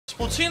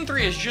Splatoon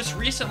 3 is just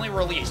recently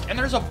released, and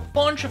there's a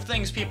bunch of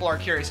things people are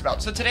curious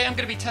about, so today I'm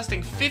going to be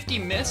testing 50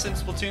 myths in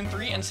Splatoon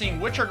 3 and seeing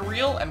which are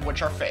real and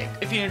which are fake.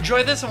 If you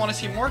enjoy this and want to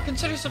see more,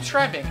 consider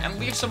subscribing, and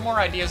leave some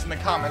more ideas in the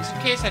comments in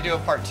case I do a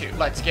part 2.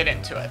 Let's get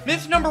into it.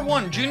 Myth number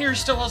 1, Junior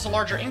still has a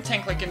larger ink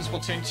tank like in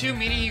Splatoon 2,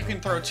 meaning you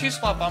can throw 2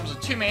 splat bombs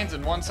with 2 mains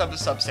and 1 sub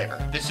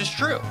saver. This is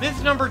true.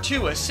 Myth number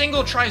 2, a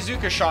single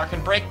Trizuka shot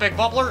can break Big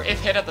Bubbler if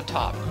hit at the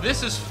top.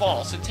 This is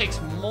false. It takes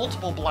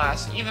multiple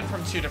blasts, even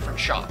from 2 different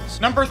shots.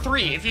 Number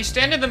 3, if you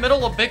stand in the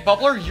middle of Big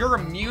Bubbler, you're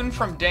immune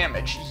from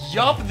damage.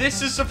 Yup,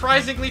 this is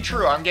surprisingly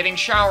true. I'm getting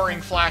showering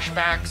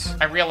flashbacks.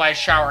 I realize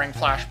showering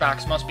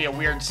flashbacks must be a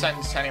weird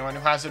sentence to anyone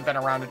who hasn't been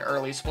around in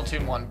early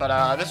Splatoon 1,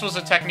 but this was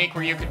a technique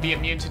where you could be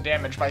immune to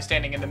damage by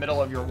standing in the middle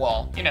of your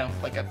wall. You know,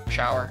 like a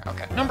shower.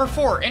 Okay. Number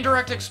 4,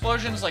 indirect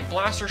explosions like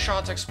blaster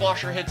shots,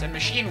 explosher hits, and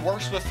machine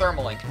works with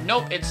thermalink.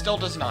 Nope, it still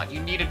does not. You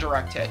need a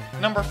direct hit.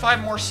 Number 5,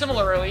 more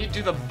similarly,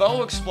 do the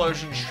bow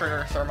explosions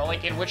trigger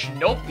thermalink, in which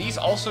nope, these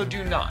also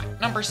do not.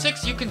 Number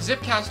 6, you can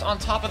zipcast on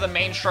top of the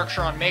main structure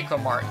on Mako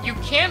Mart. You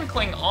can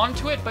cling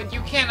onto it, but you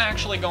can't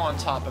actually go on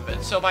top of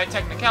it, so by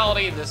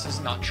technicality, this is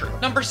not true.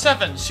 Number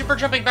 7, super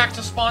jumping back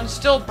to spawn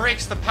still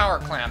breaks the power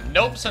clamp.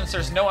 Nope, since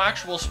there's no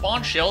actual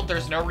spawn shield,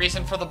 there's no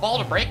reason for the ball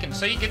to break, and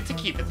so you get to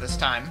keep it this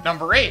time.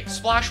 Number 8,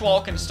 splash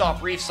wall can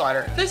stop reef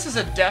slider. This is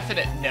a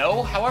definite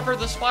no, however,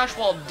 the splash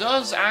wall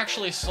does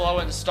actually slow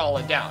and stall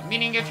it down,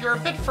 meaning if you're a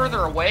bit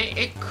further away,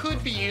 it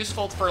could be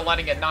useful for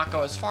letting it not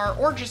go as far,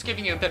 or just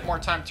giving you a bit more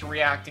time to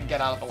react and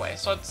get out of the way,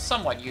 so it's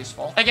somewhat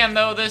useful. Again,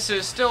 though, this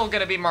is still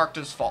gonna be marked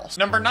as false.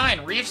 Number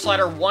 9, reef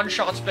slider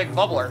one-shots Big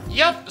Bubbler.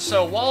 Yep,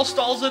 so wall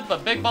stalls it,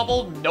 but Big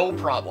Bubble, no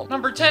problem.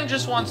 Number 10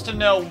 just wants to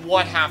know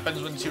what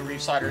happens when 2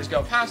 reef sliders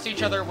go past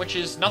each other, which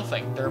is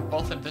nothing. They're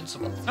both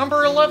invincible.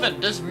 Number 11,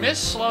 does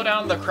Mist slow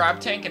down the crab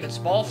tank in its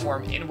ball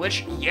form, in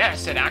which,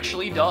 yes, it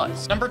actually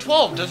does. Number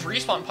 12, does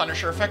Respawn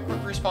Punisher affect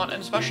quick respawn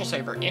and special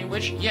saver, in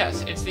which,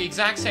 yes, it's the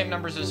exact same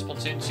numbers as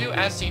Splatoon 2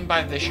 as seen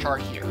by this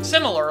chart here.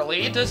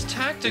 Similarly, does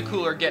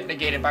Tacticooler get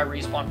negated by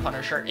Respawn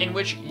Punisher, in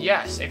which,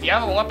 yes, if you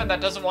have a weapon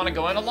that doesn't want to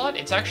go in a lot,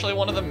 it's actually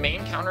one of the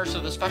main counters to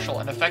the special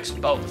and affects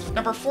both.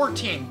 Number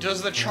 14,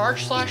 does the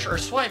charge slash or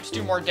swipes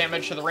do more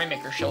damage to the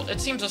Rainmaker shield?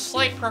 It seems a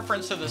slight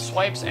preference to the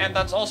swipes, and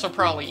that's also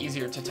probably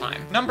easier to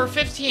time. Number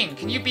 15,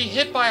 can you be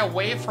hit by a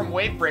wave from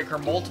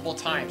Wavebreaker multiple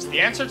times?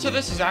 The answer to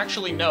this is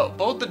actually no.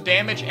 Both the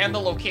damage and the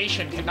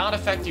location cannot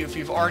affect you if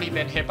you've already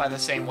been hit by the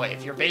same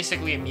wave. You're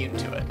basically immune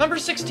to it. Number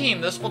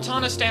 16, the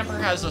Splatanas Stamper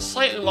has a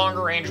slightly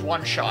longer range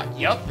one-shot.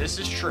 Yup, this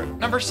is true.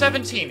 Number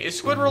 17, is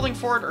squid rolling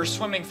forward or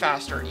swimming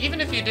faster?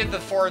 Even if you did the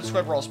forward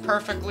squid rolls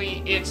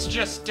perfectly, it's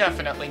just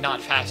definitely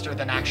not faster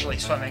than actually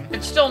swimming.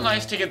 It's still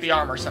nice to get the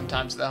armor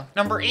sometimes, though.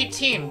 Number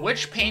 18,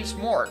 which paints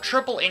more,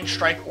 triple ink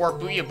strike or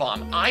Booyah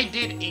Bomb? I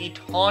did a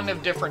ton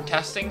of different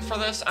testing for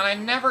this, and I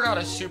never got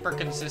a super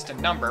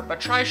consistent number, but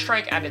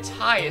Tri-Strike at its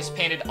highest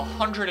painted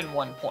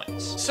 101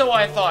 points. So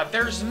I thought,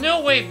 there's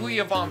no way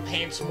Booyah Bomb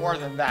paints more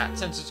than that,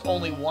 since it's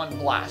only one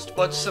blast,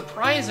 but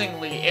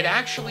surprisingly, it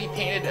actually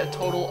painted a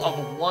total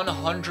of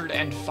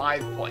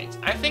 105 points.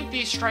 I think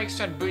these strikes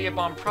and Booyah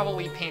Bomb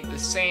probably paint the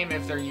same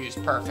if they're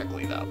used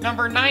perfectly, though.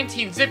 Number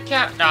 19,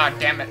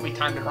 damn it, we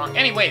timed it wrong.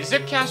 Anyway,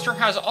 Zipcaster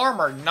has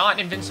armor, not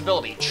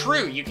invincibility.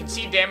 True, you can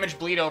see damage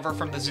bleed over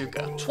from the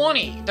Zuka.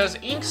 20, does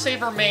Ink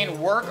Saver main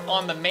work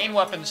on the main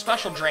weapon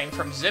special drain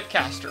from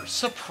Zipcaster?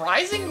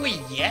 Surprisingly,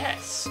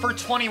 yes. For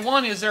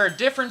 21, is there a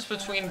difference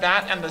between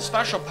that and the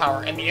special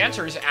power? And the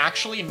answer is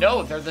actually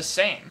no, they're the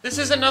same. This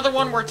is another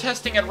one where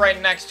testing it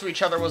right next to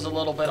each other was a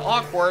little bit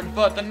awkward,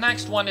 but the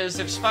next one is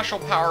if special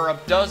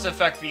power-up does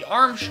affect the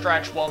arm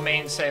stretch while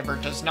main saver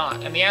does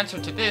not. And the answer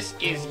to this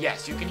is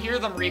yes. You can hear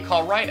them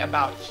recall right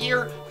about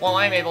here, while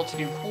I'm able to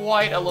do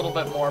quite a little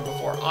bit more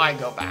before I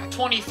go back.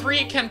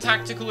 23, can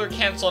Tacticooler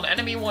cancel an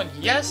enemy one?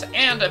 Yes,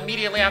 and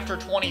immediately after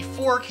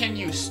 24, can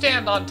you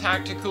stand on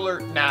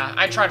Tacticooler? Nah,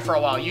 I tried for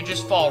a while. You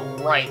just fall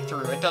right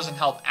through. It doesn't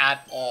help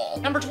at all.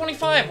 Number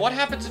 25, what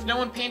happens if no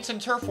one paints in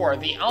Turf War?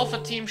 The alpha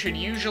team should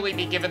usually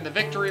be given the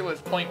victory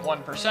with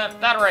 0.1%.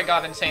 That or I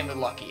got insanely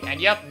lucky.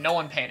 And yep, no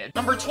one painted.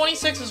 Number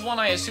 26 is one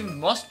I assumed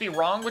must be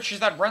wrong, which is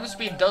that run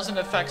speed doesn't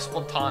affect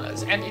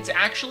Splatanas. And it's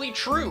actually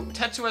true.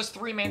 Tetsu has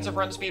 3 mains of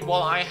run speed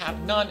while I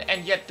have none,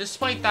 and yet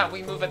despite that,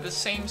 we move at the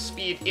same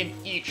speed in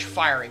each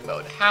firing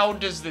mode. How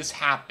does this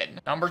happen?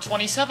 Number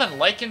 27,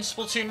 like in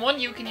Splatoon 1,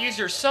 you can use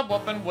your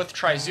sub-weapon with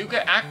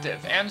Trizuka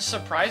active, and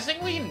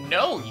surprisingly,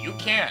 no, you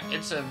can't.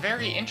 It's a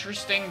very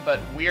interesting but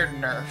weird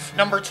nerf.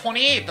 Number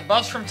 28, the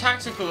buffs from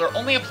Tacticooler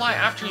only apply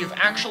after you've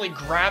actually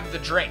grabbed the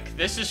drink.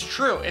 This is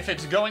true. If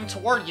it's going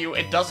toward you,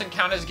 it doesn't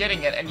count as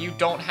getting it, and you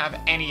don't have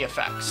any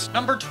effects.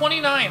 Number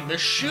 29, the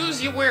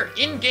shoes you wear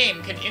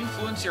in-game can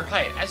influence your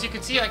height. As you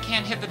can see, I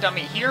can't hit the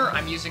dummy here.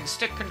 I'm using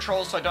stick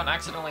control so I don't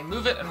accidentally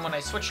move it, and when I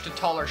switch to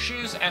taller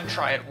shoes and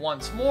try it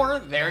once more,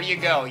 there you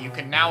go. You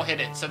can now hit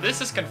it. So this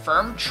is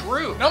confirmed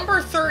true.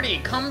 Number 30,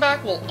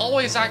 comeback will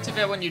always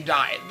activate when you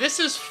die. This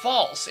is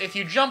false. If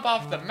you jump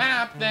off the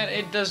map, then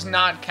it does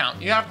not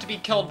count. You have to be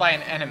killed by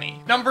an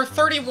enemy. Number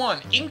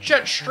 31,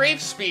 Inkjet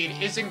strafe speed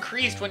is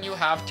increased when you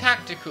have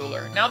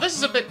Tacticooler. Now this this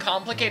is a bit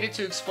complicated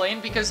to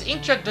explain because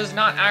inkjet does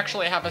not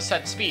actually have a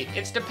set speed.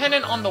 It's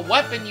dependent on the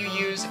weapon you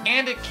use,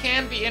 and it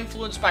can be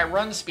influenced by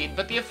run speed,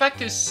 but the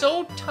effect is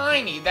so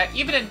tiny that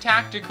even in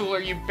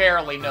Tacticooler you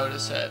barely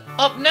notice it.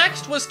 Up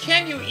next was,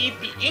 can you eat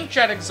the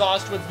inkjet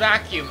exhaust with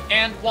vacuum?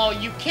 And while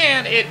you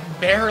can, it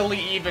barely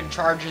even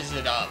charges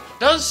it up.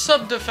 Does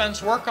sub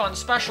defense work on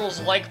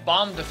specials like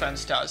bomb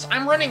defense does?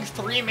 I'm running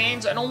 3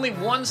 mains and only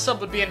 1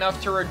 sub would be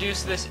enough to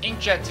reduce this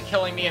inkjet to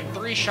killing me in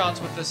 3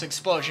 shots with this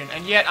explosion,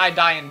 and yet I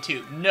die in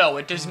 2. No,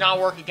 it does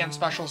not work against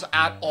specials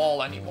at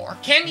all anymore.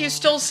 Can you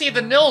still see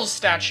the Nils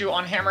statue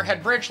on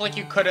Hammerhead Bridge like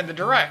you could in the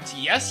Direct?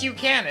 Yes, you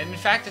can, and in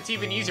fact it's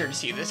even easier to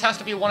see. This has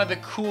to be one of the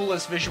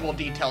coolest visual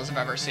details I've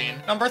ever seen.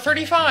 Number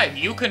 35,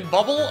 you can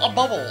bubble a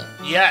bubble.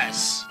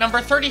 Yes.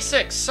 Number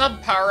 36,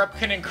 sub power-up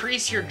can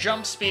increase your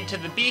jump speed to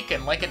the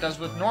beacon like it does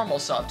with normal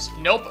subs.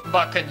 Nope,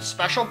 but can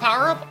special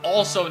power-up?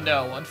 Also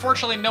no.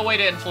 Unfortunately, no way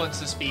to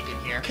influence this beacon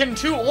here. Can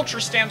 2 ultra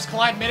stamps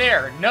collide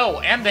midair? No,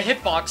 and the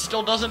hitbox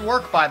still doesn't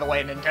work, by the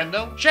way,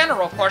 Nintendo.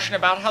 General question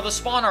about how the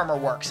spawn armor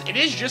works. It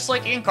is just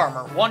like ink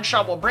armor. 1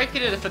 shot will break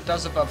it if it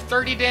does above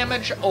 30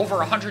 damage, over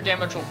 100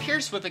 damage will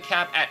pierce with a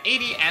cap at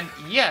 80, and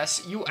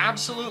yes, you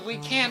absolutely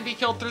can be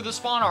killed through the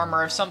spawn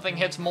armor if something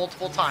hits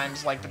multiple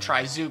times, like the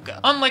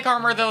Trizuka. Unlike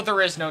armor, though,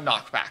 there is no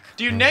knockback.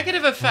 Do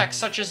negative effects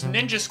such as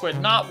Ninja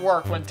Squid not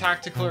work when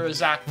Tacticooler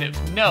is active?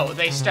 No,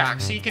 they stack,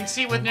 so you can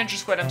see with Ninja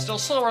Squid I'm still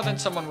slower than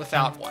someone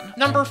without one.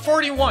 Number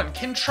 41,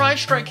 can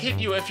Tri-Strike hit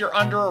you if you're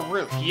under a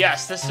roof?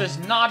 Yes, this does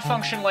not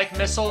function like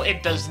Missile,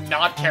 it does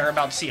not care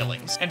about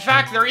ceilings. In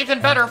fact, they're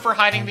even better for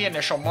hiding the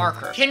initial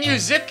marker. Can you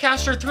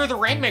Zipcaster through the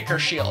Rainmaker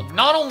shield?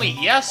 Not only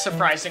yes,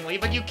 surprisingly,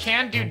 but you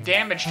can do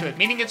damage to it,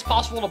 meaning it's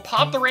possible to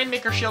pop the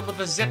Rainmaker shield with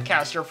a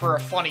Zipcaster for a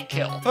funny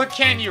kill. But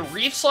can you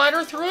Reef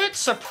Slider through it?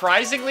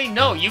 Surprisingly,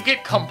 no, you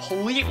get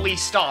completely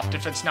stopped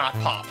if it's not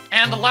popped.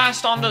 And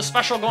last on the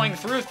special going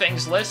through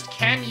things list,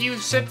 can you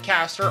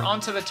Zipcaster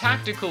onto the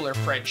Tacticooler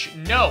fridge?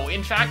 No,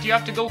 in fact, you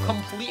have to go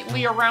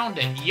completely around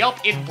it. Yup,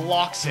 it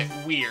blocks it.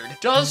 Weird.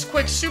 Does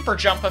quick super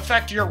jump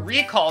affect your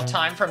recall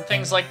time from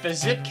things like the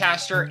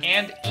Zipcaster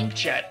and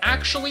inkjet?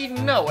 Actually,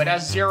 no, it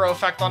has 0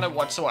 effect on it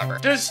whatsoever.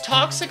 Does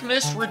Toxic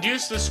Mist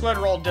reduce the squid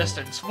roll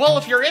distance? Well,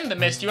 if you're in the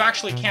mist, you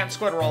actually can't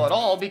squid roll at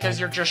all because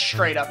you're just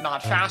straight up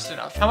not fast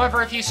enough.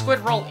 However, if you squid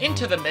roll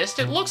into the mist,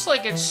 it looks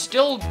like it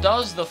still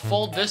does the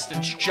full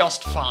distance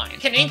just fine.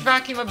 Can Ink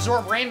Vacuum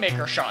absorb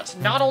Rainmaker shots?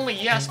 Not only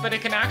yes, but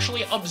it can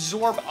actually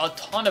absorb a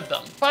ton of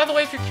them. By the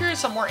way, if you're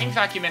curious on more Ink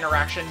Vacuum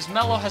interactions,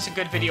 Mello has a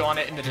good video on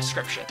it in the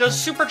description. Does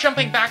super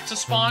jumping back to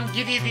spawn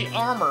give you the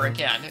armor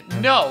again?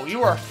 No,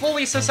 you are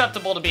fully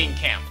susceptible to being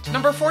camped.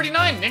 Number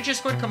 49, Ninja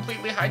Squid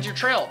completely hides your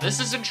trail. This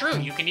isn't true.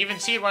 You can even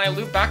see it when I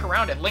loop back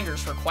around, it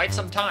lingers for quite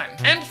some time.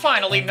 And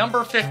finally,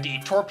 number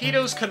 50,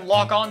 torpedoes can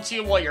lock onto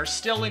you while you're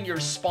still in your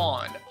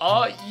spawn.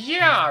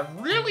 Yeah,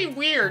 really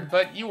weird,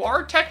 but you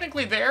are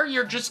technically there,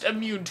 you're just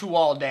immune to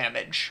all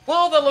damage.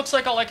 Well, that looks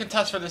like all I can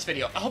test for this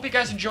video. I hope you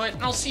guys enjoy it,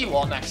 and I'll see you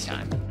all next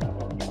time.